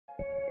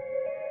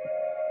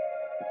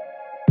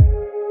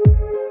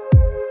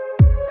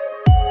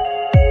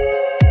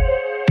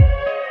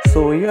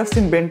you have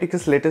seen Benn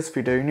TK's latest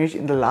video in which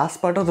in the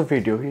last part of the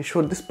video he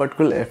showed this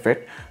particular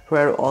effect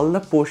where all the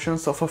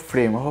portions of a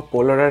frame, of a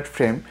Polaroid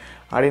frame,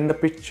 are in the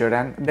picture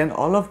and then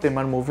all of them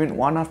are moving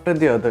one after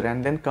the other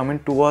and then coming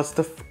towards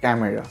the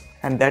camera,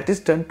 and that is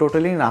done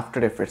totally in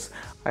After Effects.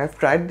 I have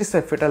tried this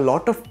effect a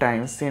lot of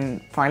times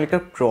in Final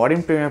Cut Pro or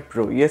in Premiere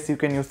Pro. Yes, you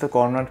can use the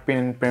corner pin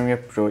in Premiere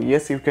Pro.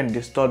 Yes, you can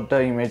distort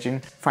the image in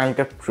Final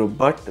Cut Pro,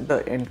 but the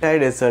entire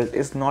result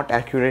is not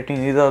accurate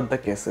in either of the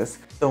cases.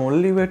 The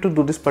only way to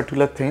do this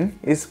particular thing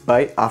is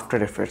by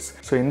After Effects.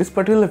 So in this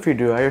particular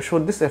video, I have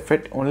showed this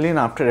effect only in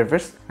After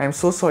Effects. I am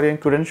so sorry I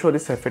couldn't show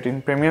this effect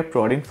in Premiere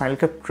Pro or in Final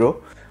Cut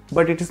Pro,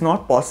 but it is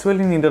not possible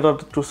in either of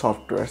the two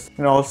softwares.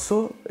 And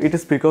also it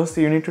is because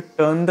you need to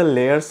turn the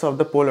layers of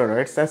the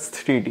Polaroids as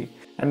 3D,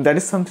 and that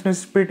is something which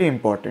is pretty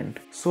important.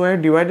 So I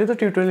have divided the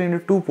tutorial into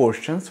two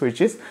portions,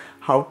 which is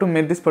how to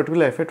make this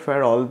particular effect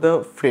where all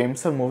the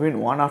frames are moving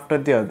one after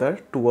the other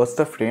towards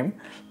the frame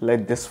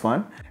like this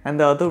one, and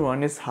the other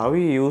one is how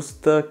we use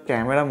the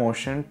camera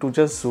motion to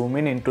just zoom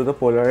in into the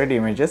Polaroid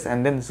images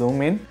and then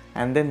zoom in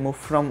and then move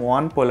from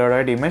one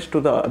Polaroid image to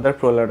the other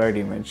Polaroid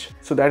image.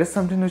 So that is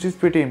something which is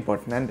pretty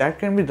important, and that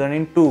can be done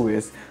in two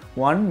ways.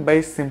 One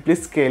by simply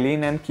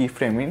scaling and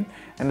keyframing,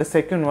 and the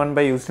second one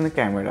by using a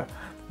camera.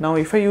 Now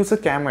if I use a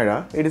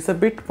camera, it is a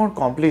bit more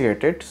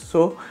complicated,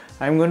 so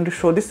I am going to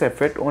show this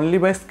effect only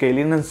by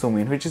scaling and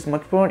zooming, which is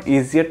much more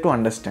easier to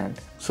understand.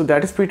 So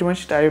that is pretty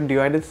much it. I have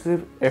divided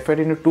this effect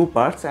into two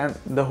parts and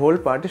the whole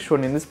part is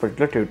shown in this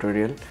particular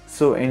tutorial.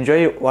 So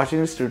enjoy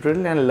watching this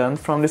tutorial and learn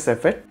from this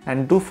effect,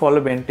 and do follow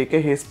Benn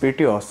TK, he is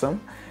pretty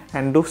awesome,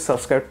 and do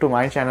subscribe to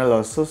my channel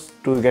also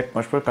to get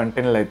much more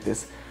content like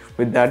this.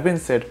 With that being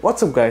said,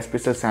 what's up guys,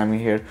 Mr. Sammy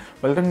here.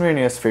 Welcome to my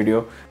newest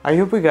video. I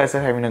hope you guys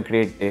are having a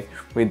great day.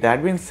 With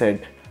that being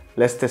said,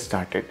 let's get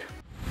started.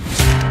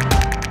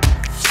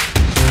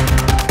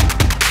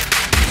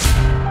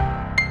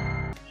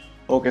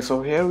 Okay,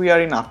 so here we are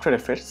in After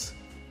Effects.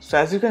 So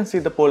as you can see,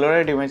 the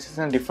Polaroid image is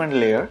in a different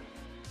layer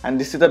and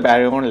this is the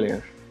background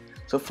layer.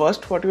 So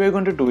first what we are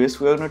going to do is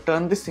we are going to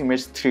turn this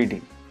image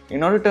 3D.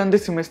 In order to turn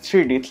this image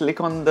 3D,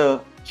 click on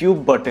the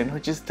cube button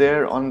which is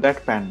there on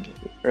that panel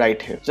right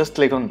here. Just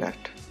click on that.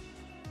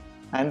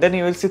 And then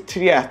you will see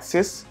three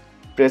axes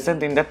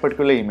present in that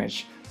particular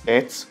image,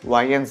 X,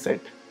 Y and Z.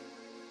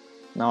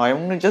 Now I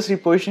am going to just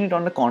reposition it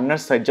on the corner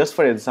side just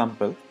for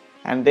example.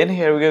 And then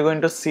here we are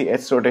going to see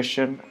X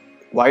rotation,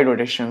 Y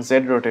rotation, Z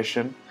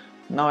rotation.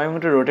 Now I am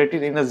going to rotate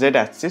it in the Z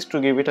axis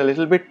to give it a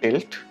little bit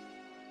tilt.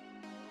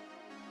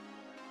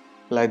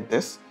 Like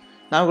this.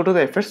 Now go to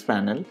the effects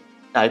panel,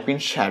 type in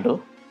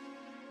shadow.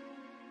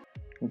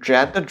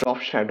 Drag the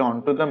drop shadow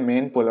onto the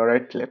main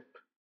Polaroid clip.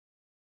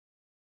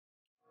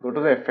 Go to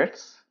the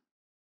effects.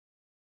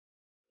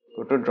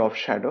 Go to drop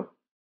shadow.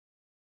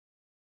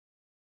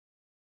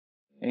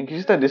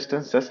 Increase the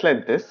distance just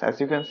like this. As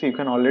you can see, you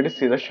can already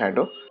see the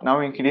shadow. Now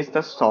increase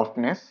the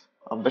softness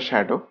of the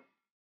shadow.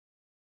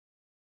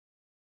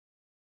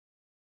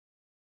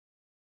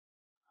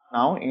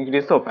 Now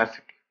increase the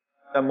opacity.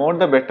 The more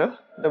the better,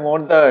 the more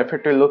the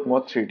effect will look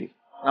more 3D.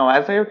 Now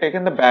as I have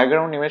taken the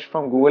background image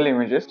from Google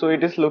Images, so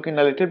it is looking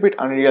a little bit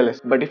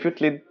unrealistic. But if you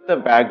click the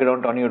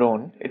background on your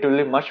own, it will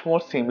be much more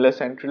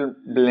seamless and it will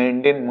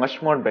blend in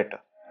much more better.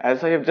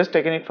 As I have just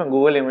taken it from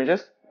Google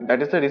Images,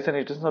 that is the reason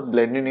it is not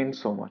blending in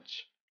so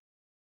much.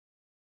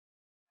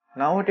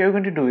 Now what you are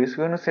going to do is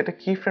we are going to set a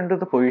keyframe to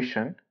the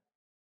position,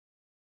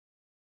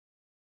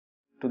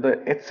 to the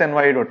X and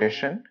Y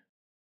rotation,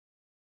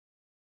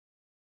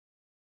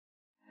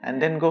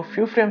 and then go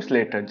few frames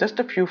later, just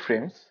a few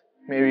frames,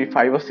 maybe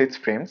 5 or 6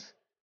 frames,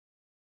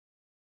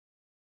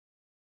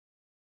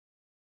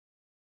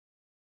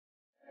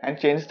 and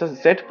change the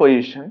Z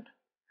position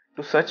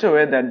to such a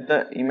way that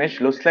the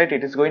image looks like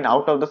it is going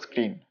out of the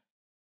screen,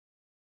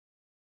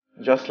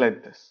 just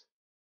like this.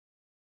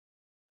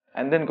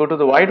 And then go to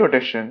the Y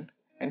rotation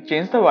and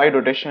change the Y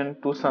rotation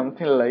to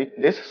something like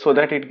this so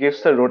that it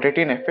gives the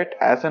rotating effect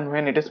as and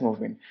when it is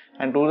moving,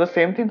 and do the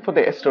same thing for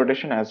the S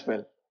rotation as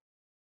well.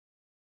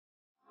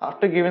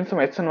 After giving some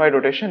X and Y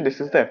rotation, this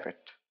is the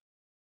effect.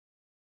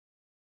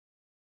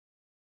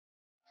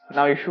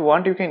 Now if you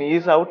want, you can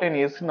ease out and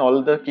ease in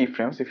all the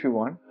keyframes if you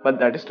want, but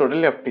that is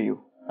totally up to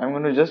you. I'm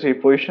going to just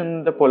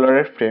reposition the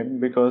Polaroid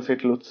frame because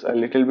it looks a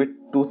little bit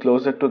too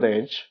closer to the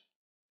edge.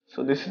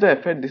 So this is the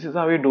effect, this is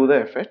how we do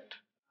the effect.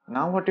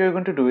 Now what you're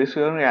going to do is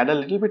you're going to add a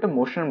little bit of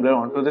motion blur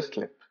onto this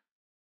clip.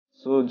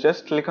 So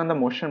just click on the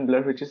motion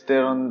blur which is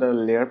there on the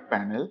layer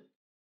panel.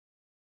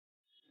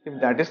 If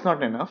that is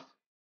not enough,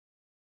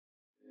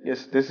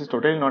 yes, this is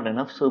totally not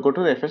enough, so go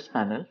to the effects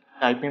panel,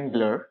 type in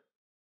blur.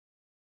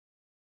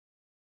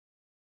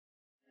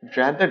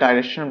 Drag the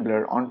directional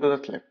blur onto the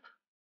clip.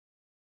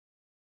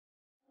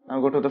 Now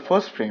go to the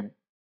first frame.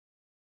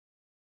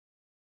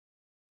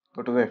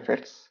 Go to the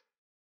effects.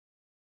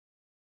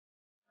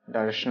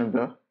 Directional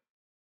blur.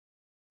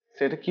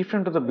 Set a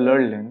keyframe to the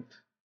blur length.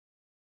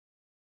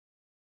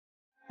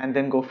 And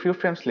then go few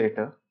frames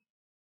later,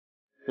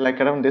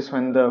 like around this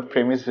when the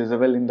frame is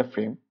visible in the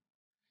frame.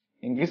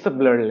 Increase the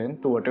blur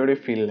length to whatever you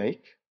feel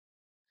like.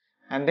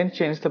 and then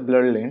change the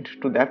blur length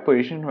to that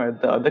position where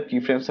the other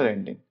keyframes are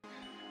ending.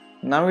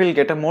 Now we'll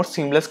get a more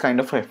seamless kind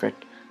of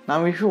effect.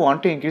 Now if you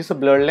want to increase the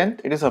blur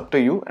length, it is up to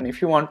you, and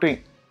if you want to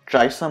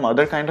try some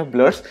other kind of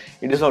blurs,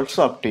 it is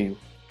also up to you.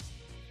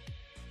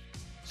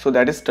 So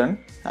that is done.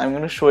 I'm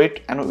going to show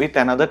it with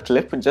another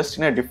clip, just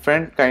in a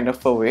different kind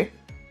of a way.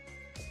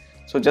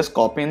 So just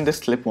copy in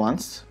this clip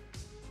once.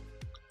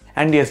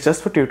 And yes,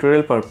 just for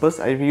tutorial purpose,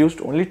 I've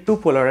used only 2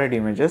 Polaroid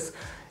images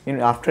in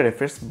After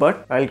Effects,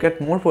 but I'll get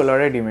more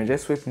Polaroid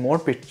images with more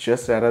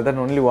pictures rather than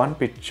only one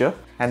picture,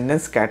 and then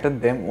scatter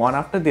them one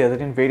after the other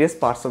in various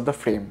parts of the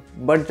frame.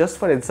 But just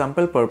for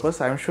example purpose,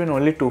 I'm showing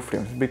only 2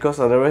 frames because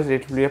otherwise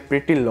it will be a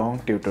pretty long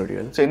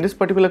tutorial. So in this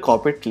particular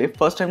copied clip,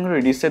 first I'm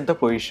going to reset the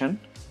position,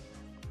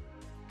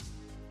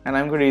 and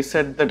I'm going to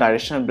reset the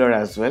directional blur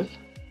as well.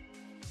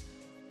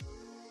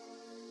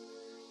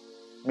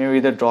 Maybe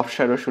the drop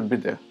shadow should be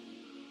there.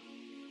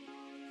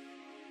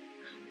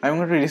 I'm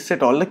going to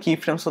reset all the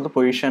keyframes of the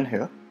position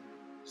here.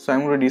 So I'm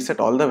going to reset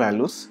all the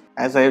values,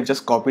 as I have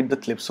just copied the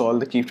clip, so all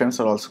the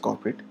keyframes are also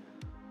copied.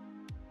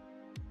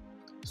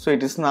 So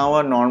it is now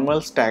a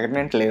normal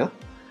stagnant layer.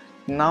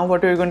 Now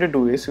what we're going to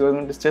do is, we're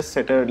going to just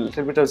set a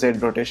little bit of Z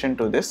rotation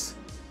to this.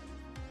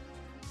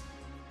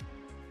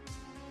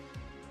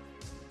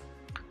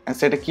 And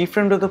set a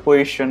keyframe to the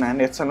position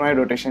and X and Y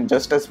rotation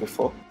just as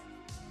before.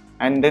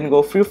 And then go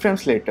a few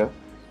frames later,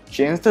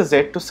 change the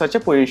Z to such a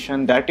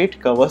position that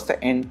it covers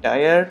the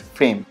entire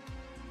frame.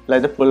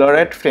 Like the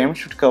Polaroid frame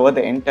should cover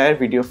the entire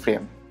video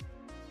frame.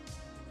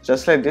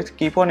 Just like this,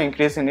 keep on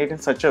increasing it in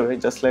such a way,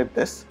 just like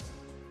this.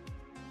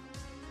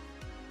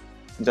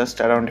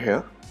 Just around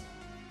here.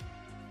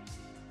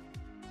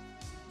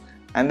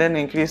 And then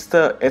increase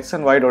the X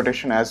and Y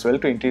rotation as well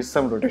to increase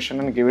some rotation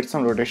and give it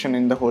some rotation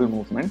in the whole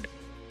movement.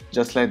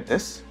 Just like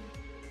this.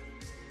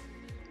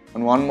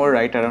 And one more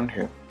right around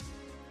here.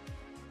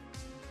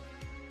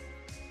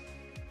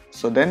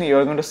 So then you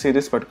are going to see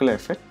this particular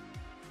effect.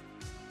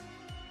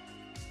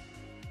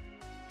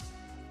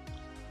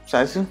 So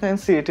as you can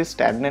see, it is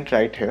stagnant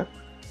right here,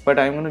 but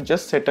I'm going to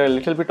just set a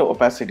little bit of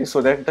opacity so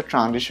that the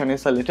transition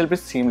is a little bit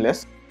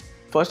seamless.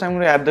 First I'm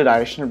going to add the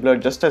directional blur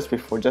just as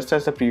before, just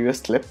as the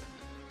previous clip.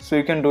 So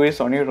you can do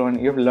this on your own,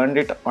 you've learned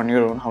it on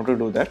your own how to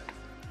do that.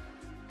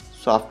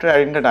 So after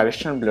adding the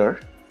directional blur,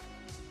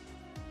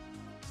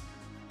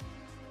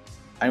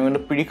 I'm going to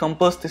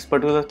pre-compose this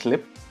particular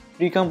clip.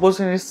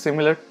 Pre-composing is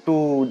similar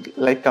to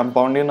like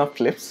compounding of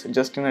clips,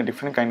 just in a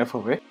different kind of a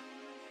way.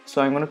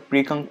 So I'm going to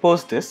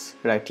pre-compose this,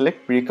 right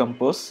click,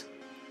 pre-compose,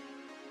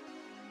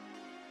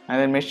 and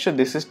then make sure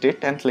this is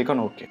it and click on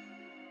OK.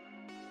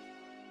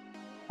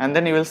 And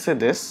then you will see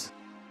this,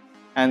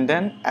 and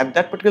then at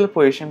that particular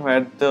position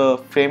where the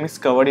frame is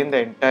covered in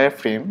the entire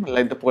frame,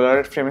 like the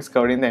Polaroid frame is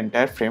covered in the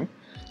entire frame,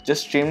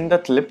 just trim the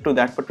clip to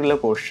that particular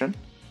portion.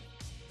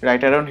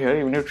 Right around here,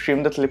 you need to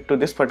trim the clip to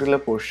this particular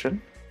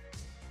portion.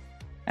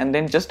 And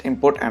then just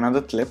import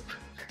another clip.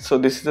 So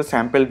this is a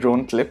sample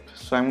drone clip,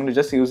 so I'm going to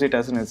just use it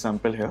as an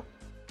example here.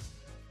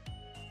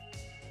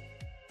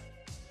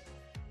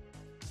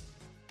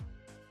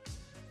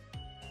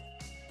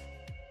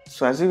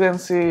 So as you can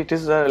see, it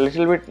is a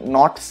little bit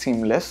not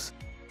seamless.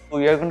 So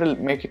we are going to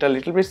make it a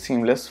little bit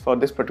seamless for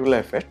this particular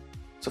effect.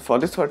 So for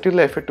this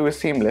particular effect to be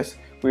seamless,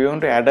 we are going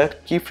to add a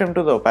keyframe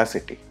to the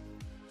opacity.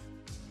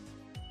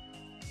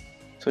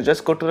 So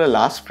just go to the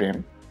last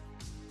frame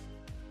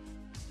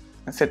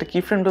and set a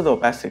keyframe to the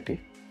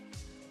opacity.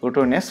 Go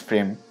to next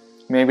frame,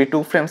 maybe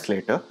 2 frames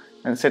later,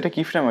 and set a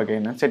keyframe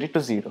again and set it to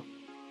 0.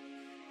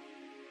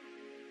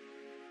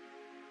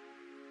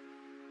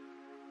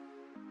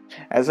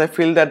 As I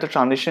feel that the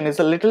transition is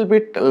a little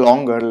bit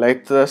longer,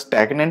 like the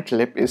stagnant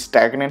clip is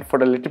stagnant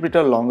for a little bit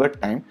of longer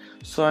time,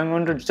 so I'm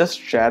going to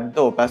just drag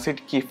the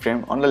opacity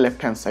keyframe on the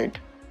left hand side.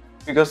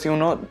 Because you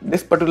know,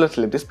 this particular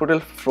clip, this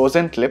particular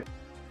frozen clip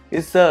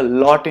is a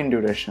lot in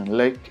duration,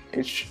 like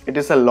it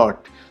is a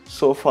lot.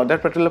 So for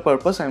that particular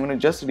purpose, I'm going to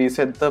just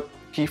reset the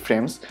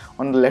keyframes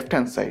on the left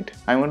hand side.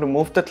 I'm going to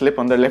move the clip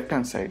on the left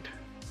hand side.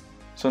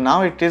 So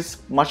now it is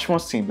much more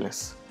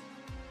seamless.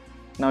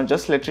 Now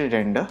just let it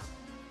render.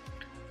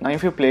 Now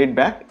if you play it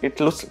back, it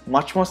looks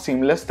much more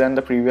seamless than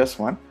the previous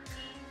one.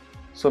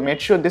 So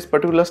make sure this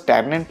particular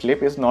stagnant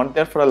clip is not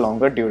there for a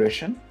longer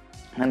duration.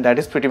 And that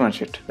is pretty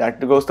much it. That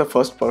goes the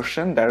first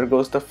portion, there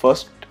goes the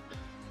first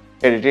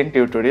editing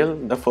tutorial,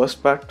 the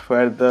first part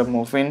where the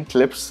moving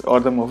clips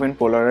or the moving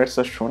Polaroids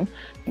are shown.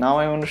 Now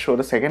I want to show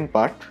the second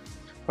part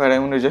where I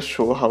want to just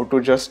show how to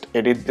just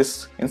edit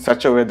this in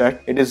such a way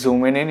that it is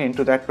zooming in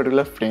into that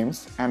particular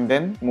frames and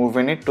then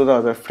moving it to the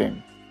other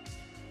frame.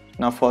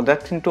 Now for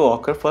that thing to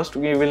occur, first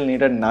we will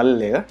need a null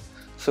layer.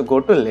 So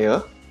go to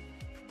layer,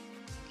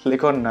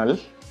 click on null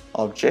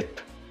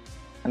object,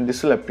 and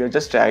this will appear.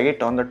 Just drag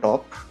it on the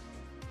top.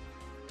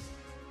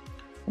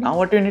 Now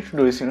what you need to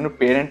do is you need to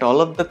parent all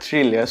of the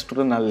 3 layers to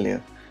the null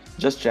layer.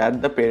 Just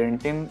drag the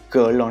parenting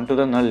curl onto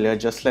the null layer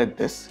just like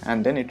this,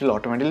 and then it will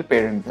automatically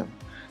parent them.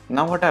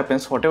 Now what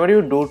happens, whatever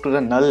you do to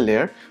the null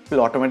layer will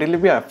automatically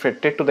be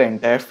affected to the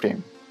entire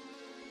frame.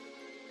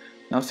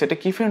 Now set a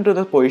keyframe to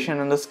the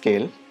position and the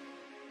scale.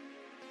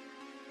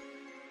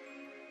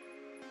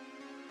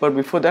 But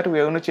before that, we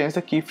are going to change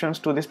the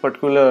keyframes to this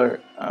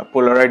particular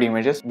Polaroid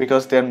images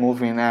because they are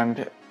moving,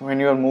 and when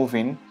you are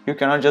moving, you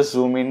cannot just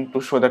zoom in to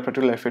show that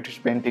particular effect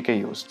which Benn TK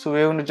used. So we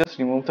are going to just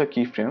remove the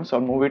keyframes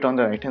or move it on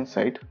the right hand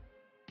side.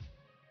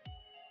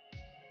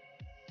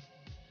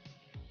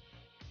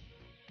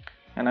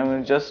 And I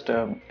will just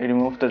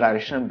remove the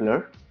directional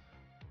blur.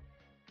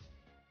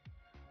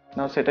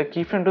 Now set a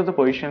keyframe to the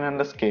position and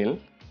the scale.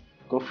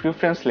 Go few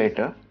frames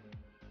later.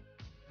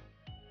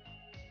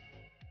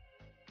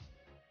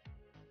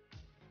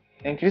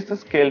 Increase the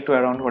scale to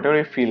around whatever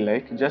you feel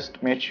like.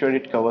 Just make sure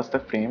it covers the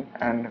frame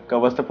and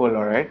covers the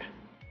Polaroid.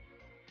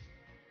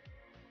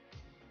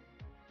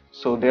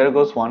 So there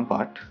goes one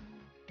part.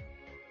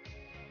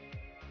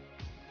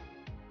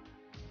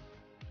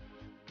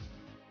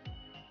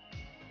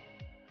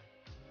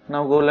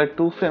 Now go like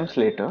 2 frames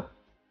later.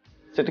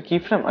 Set a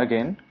keyframe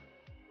again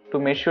to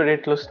make sure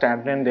it looks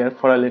stagnant there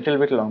for a little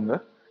bit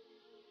longer.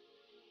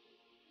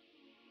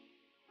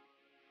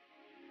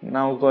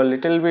 Now go a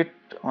little bit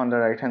on the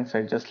right hand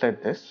side, just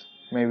like this,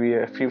 maybe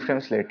a few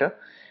frames later,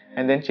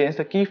 and then change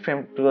the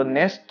keyframe to the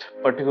next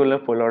particular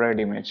Polaroid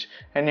image.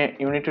 And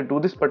you need to do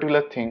this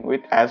particular thing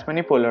with as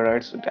many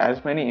Polaroids, with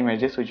as many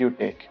images which you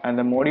take, and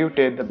the more you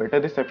take, the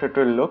better this effect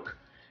will look.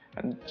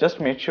 And just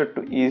make sure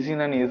to ease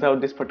in and ease out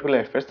this particular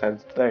effects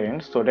at the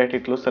end so that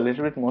it looks a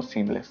little bit more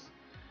seamless.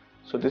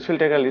 So this will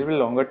take a little bit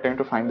longer time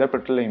to find the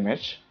particular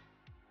image.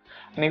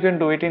 And you can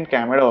do it in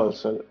camera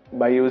also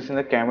by using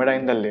the camera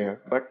in the layer,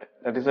 but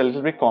that is a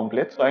little bit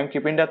complex, so I am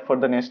keeping that for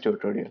the next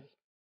tutorial.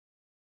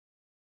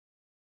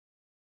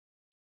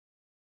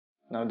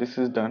 Now this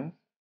is done.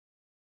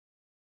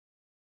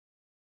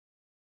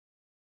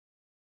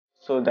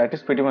 So that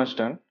is pretty much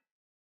done.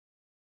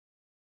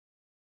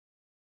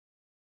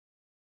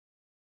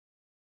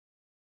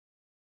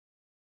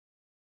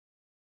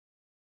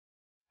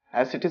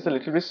 As it is a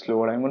little bit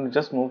slower, I am going to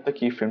just move the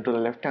keyframe to the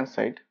left hand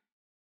side.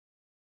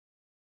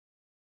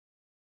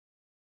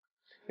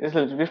 It is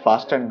a little bit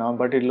faster now,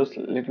 but it looks a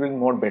little bit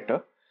more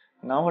better.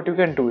 Now what you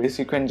can do is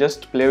you can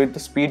just play with the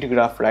speed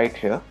graph right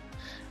here,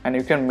 and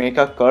you can make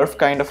a curve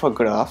kind of a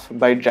graph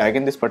by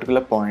dragging these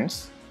particular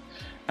points,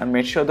 and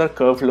make sure the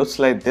curve looks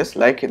like this,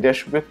 like there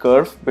should be a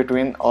curve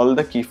between all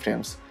the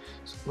keyframes,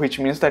 which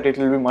means that it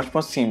will be much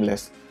more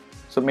seamless.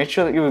 So make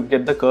sure that you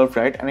get the curve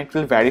right, and it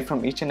will vary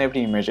from each and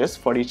every images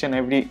for each and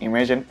every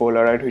image and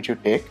Polaroid which you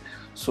take.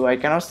 So I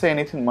cannot say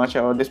anything much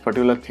about this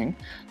particular thing.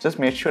 Just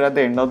make sure at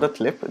the end of the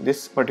clip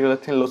this particular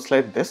thing looks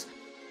like this,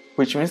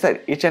 which means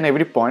that each and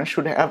every point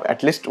should have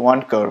at least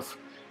one curve.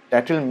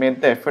 That will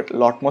make the effect a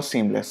lot more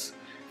seamless.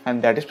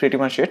 And that is pretty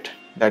much it.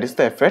 That is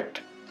the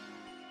effect.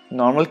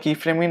 Normal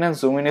keyframing and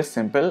zoom in is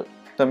simple.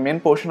 The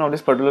main portion of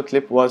this particular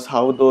clip was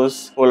how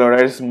those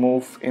Polaroids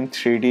move in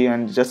 3D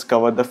and just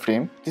cover the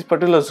frame. This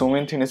particular zoom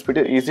in thing is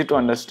pretty easy to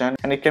understand,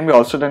 and it can be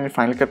also done in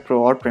Final Cut Pro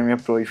or Premiere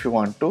Pro if you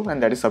want to,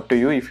 and that is up to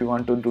you if you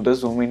want to do the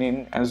zoom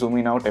in and zoom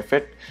in out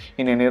effect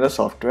in any other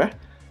software.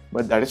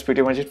 But that is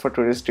pretty much it for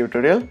today's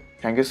tutorial.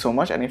 Thank you so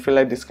much, and if you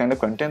like this kind of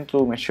content,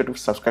 do make sure to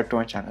subscribe to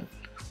my channel.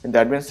 With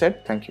that being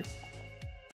said, thank you.